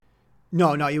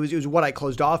No, it was what I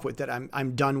closed off with, that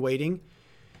I'm done waiting.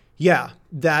 Yeah,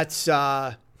 that's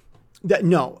that.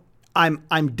 No,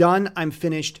 I'm done. I'm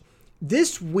finished.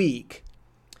 This week,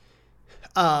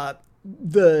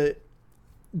 the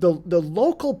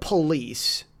local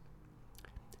police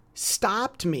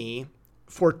stopped me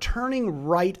for turning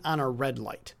right on a red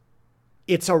light.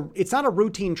 It's not a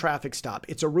routine traffic stop.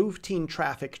 It's a routine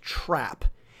traffic trap.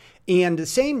 And the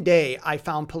same day, I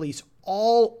found police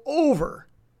all over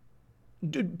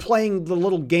playing the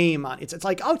little game on it. It's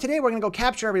like, oh, today we're going to go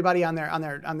capture everybody on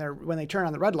their when they turn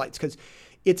on the red lights, because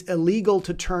it's illegal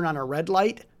to turn on a red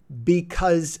light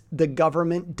because the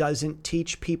government doesn't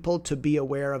teach people to be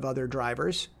aware of other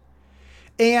drivers.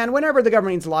 And whenever the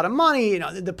government needs a lot of money,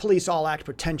 the police all act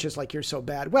pretentious, like you're so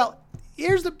bad. Well,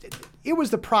 it was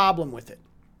the problem with it.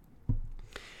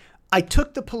 I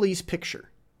took the police picture.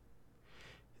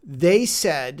 They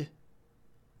said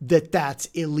that that's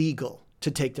illegal to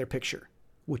take their picture,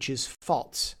 which is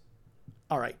false.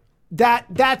 All right.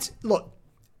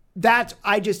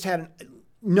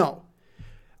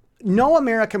 No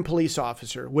American police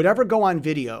officer would ever go on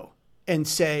video and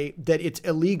say that it's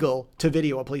illegal to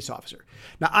video a police officer.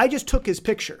 Now, I just took his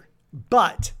picture,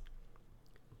 but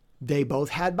they both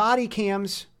had body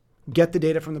cams. Get the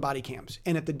data from the body cams.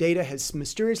 And if the data has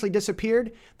mysteriously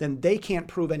disappeared, then they can't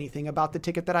prove anything about the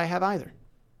ticket that I have either.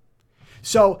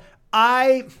 So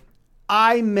I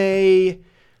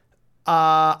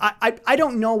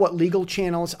don't know what legal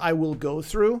channels I will go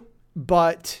through,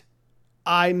 but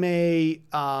I may,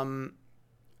 I'm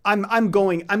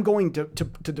going to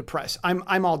the press.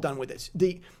 I'm all done with this.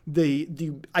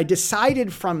 I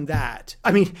decided from that.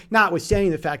 I mean, notwithstanding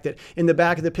the fact that in the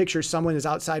back of the picture, someone is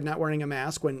outside not wearing a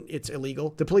mask when it's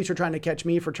illegal. The police are trying to catch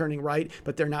me for turning right,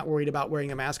 but they're not worried about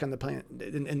wearing a mask in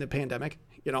the pandemic.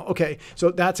 Okay. So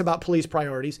that's about police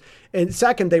priorities. And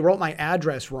second, they wrote my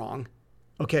address wrong.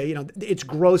 Okay. It's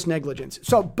gross negligence.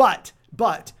 So, but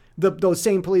those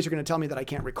same police are going to tell me that I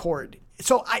can't record.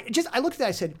 So I looked at that.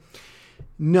 I said,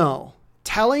 no,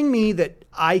 telling me that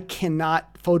I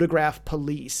cannot photograph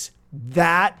police,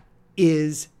 that's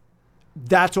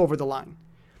over the line.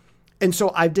 And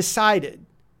so I've decided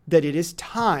that it is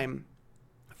time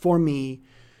for me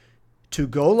to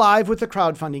go live with the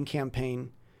crowdfunding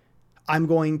campaign. I'm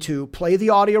going to play the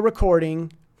audio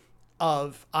recording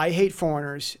of I Hate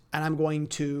Foreigners, and I'm going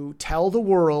to tell the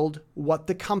world what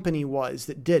the company was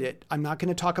that did it. I'm not going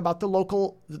to talk about the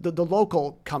local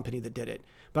company that did it,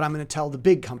 but I'm going to tell the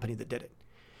big company that did it.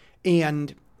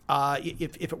 And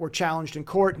if it were challenged in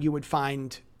court, you would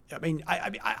find,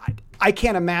 I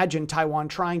can't imagine Taiwan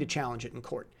trying to challenge it in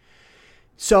court.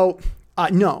 So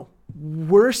no,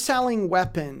 we're selling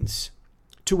weapons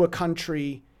to a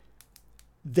country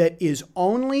that is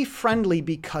only friendly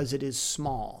because it is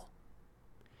small.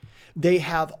 They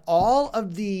have all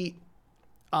of the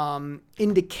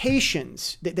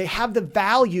indications that they have the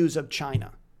values of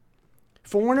China.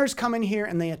 Foreigners come in here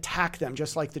and they attack them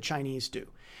just like the Chinese do.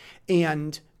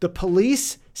 And the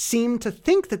police seem to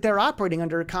think that they're operating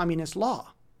under a communist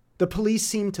law. The police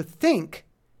seem to think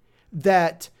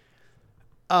that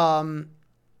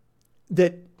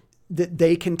that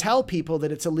they can tell people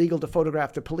that it's illegal to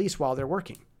photograph the police while they're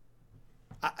working.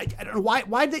 I don't know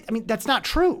why they, that's not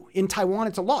true. In Taiwan,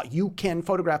 it's a law. You can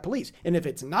photograph police. And if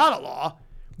it's not a law,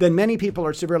 then many people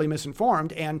are severely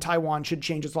misinformed, and Taiwan should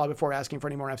change its law before asking for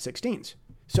any more F-16s.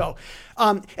 So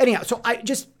anyhow, so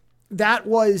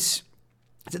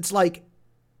it's like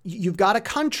you've got a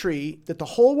country that the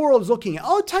whole world is looking at.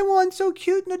 Oh, Taiwan's so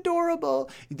cute and adorable.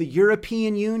 The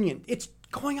European Union. It's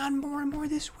going on more and more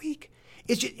this week.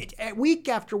 It's just week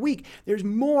after week, there's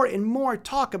more and more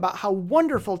talk about how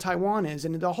wonderful Taiwan is.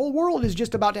 And the whole world is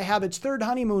just about to have its third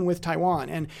honeymoon with Taiwan.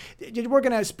 And we're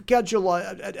going to schedule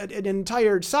an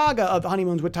entire saga of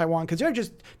honeymoons with Taiwan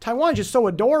because Taiwan is just so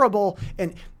adorable.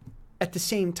 And at the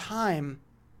same time,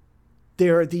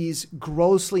 there are these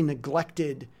grossly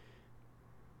neglected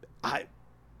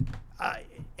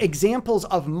examples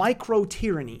of micro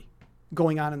tyranny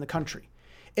going on in the country.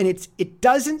 And it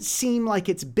doesn't seem like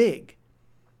it's big,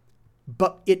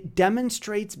 but it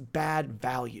demonstrates bad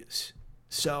values.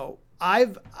 So I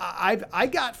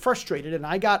got frustrated and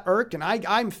I got irked and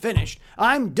I'm finished.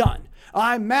 I'm done.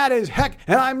 I'm mad as heck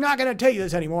and I'm not going to take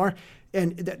this anymore.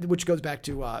 And which goes back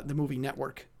to the movie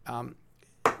Network.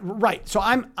 Right. So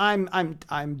I'm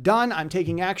done. I'm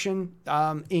taking action.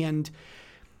 And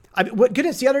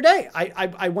goodness, the other day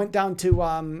I went down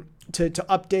to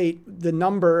update the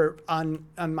number on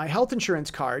my health insurance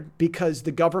card because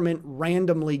the government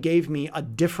randomly gave me a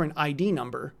different ID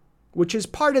number, which is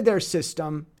part of their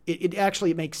system. It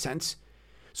actually makes sense.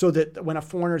 so that when a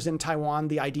foreigner's in Taiwan,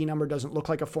 the ID number doesn't look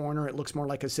like a foreigner. It looks more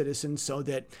like a citizen, so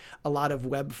that a lot of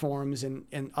web forms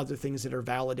and other things that are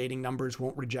validating numbers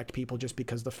won't reject people just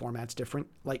because the format's different.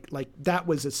 Like that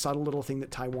was a subtle little thing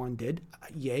that Taiwan did.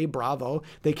 Yay, bravo.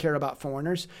 They care about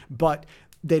foreigners, but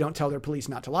they don't tell their police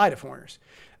not to lie to foreigners.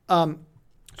 So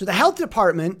the health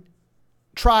department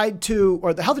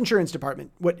the health insurance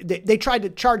department, they tried to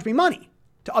charge me money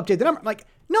to update the number. I'm like,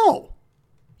 no,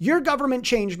 your government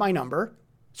changed my number.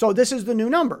 So this is the new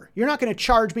number. You're not going to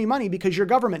charge me money because your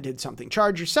government did something.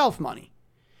 Charge yourself money.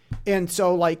 And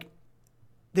so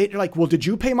they're like, well, did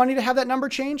you pay money to have that number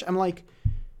changed? I'm like,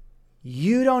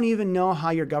 you don't even know how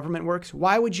your government works.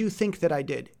 Why would you think that I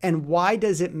did? And why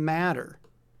does it matter?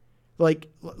 Like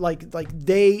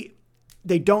they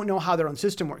don't know how their own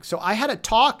system works. So I had a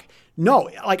talk. No,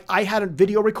 I had a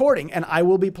video recording, and I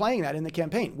will be playing that in the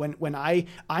campaign. When I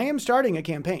am starting a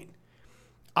campaign,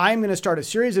 I'm going to start a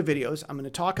series of videos. I'm going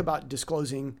to talk about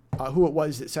disclosing who it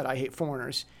was that said I hate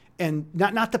foreigners, and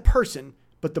not the person,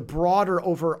 but the broader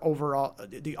overall,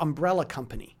 the umbrella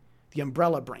company, the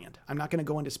umbrella brand. I'm not going to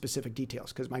go into specific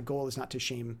details because my goal is not to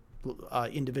shame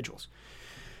individuals.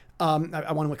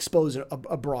 I want to expose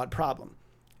a broad problem,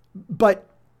 but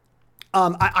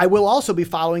I will also be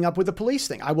following up with the police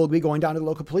thing. I will be going down to the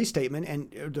local police statement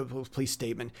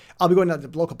I'll be going to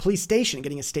the local police station and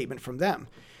getting a statement from them.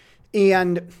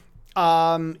 And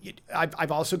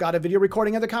I've also got a video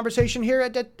recording of the conversation here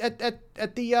at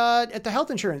the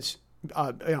health insurance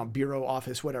bureau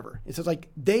office, whatever. It's just like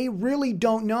they really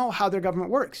don't know how their government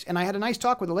works. And I had a nice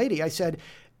talk with a lady. I said,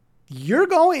 "You're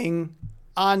going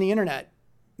on the internet.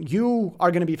 You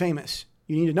are going to be famous.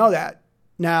 You need to know that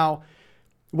now."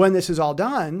 When this is all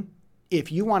done, if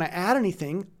you want to add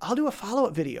anything, I'll do a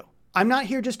follow-up video. I'm not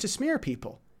here just to smear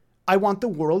people. I want the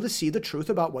world to see the truth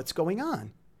about what's going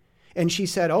on. And she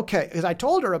said, okay, because I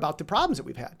told her about the problems that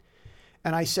we've had.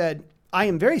 And I said, I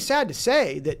am very sad to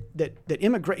say that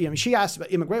immigration, she asked about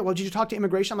immigration. Well, did you talk to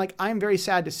immigration? I'm like, I am very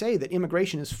sad to say that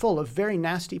immigration is full of very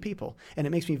nasty people. And it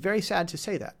makes me very sad to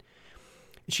say that.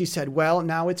 She said, well,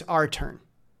 now it's our turn.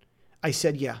 I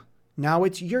said, yeah, now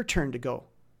it's your turn to go.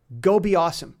 Go be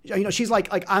awesome. She's like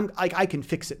I can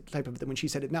fix it type of thing. When she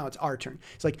said it, now it's our turn.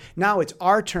 It's like, now it's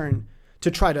our turn to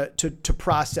try to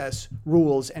process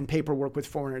rules and paperwork with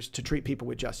foreigners to treat people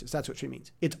with justice. That's what she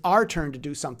means. It's our turn to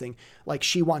do something like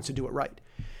she wants to do it right,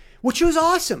 which was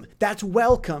awesome. That's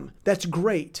welcome. That's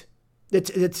great.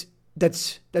 That's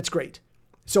great.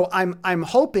 So I'm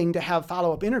hoping to have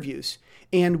follow-up interviews.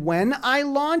 And when I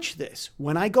launch this,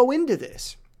 when I go into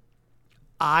this,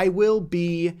 I will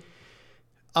be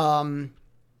I'll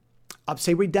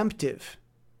say redemptive.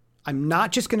 I'm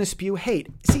not just going to spew hate.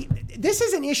 See, this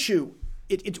is an issue.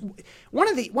 It's one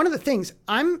of the things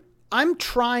I'm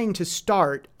trying to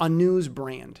start a news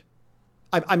brand.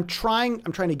 I'm trying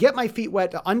to get my feet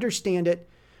wet to understand it.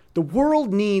 The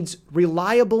world needs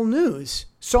reliable news.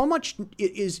 So much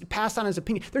is passed on as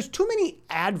opinion. There's too many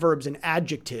adverbs and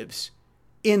adjectives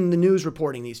in the news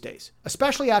reporting these days,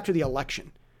 especially after the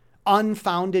election.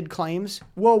 Unfounded claims.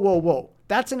 Whoa.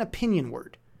 That's an opinion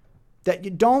word. That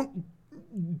you don't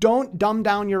dumb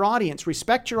down your audience.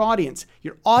 Respect your audience.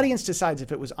 Your audience decides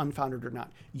if it was unfounded or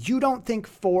not. You don't think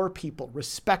for people.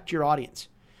 Respect your audience.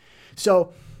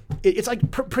 So it's like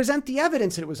present the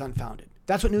evidence that it was unfounded.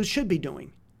 That's what news should be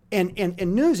doing. And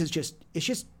news is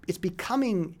it's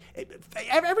becoming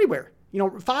everywhere.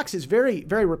 Fox is very,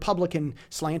 very Republican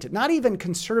slanted, not even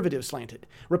conservative slanted,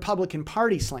 Republican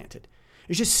Party slanted.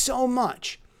 There's just so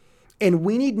much. And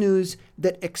we need news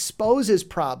that exposes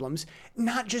problems,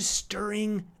 not just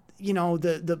stirring,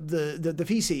 the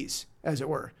feces, as it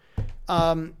were.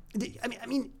 I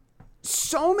mean,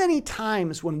 so many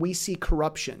times when we see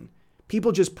corruption,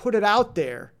 people just put it out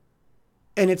there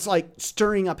and it's like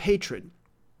stirring up hatred.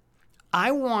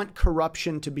 I want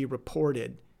corruption to be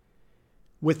reported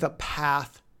with a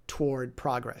path toward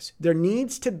progress. There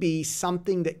needs to be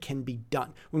something that can be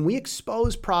done. When we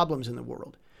expose problems in the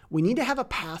world, we need to have a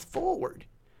path forward.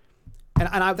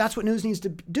 And that's what news needs to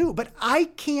do. But I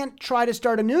can't try to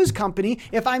start a news company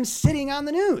if I'm sitting on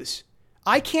the news.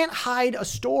 I can't hide a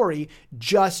story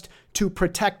just to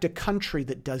protect a country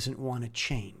that doesn't want to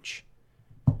change.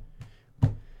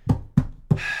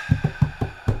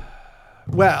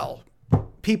 Well,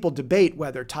 people debate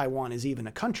whether Taiwan is even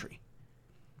a country.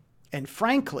 And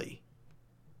frankly,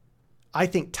 I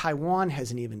think Taiwan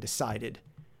hasn't even decided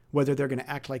whether they're going to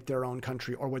act like their own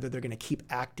country or whether they're going to keep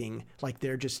acting like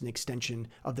they're just an extension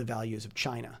of the values of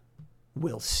China.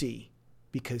 We'll see,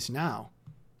 because now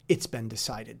it's been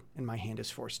decided and my hand is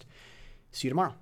forced. See you tomorrow.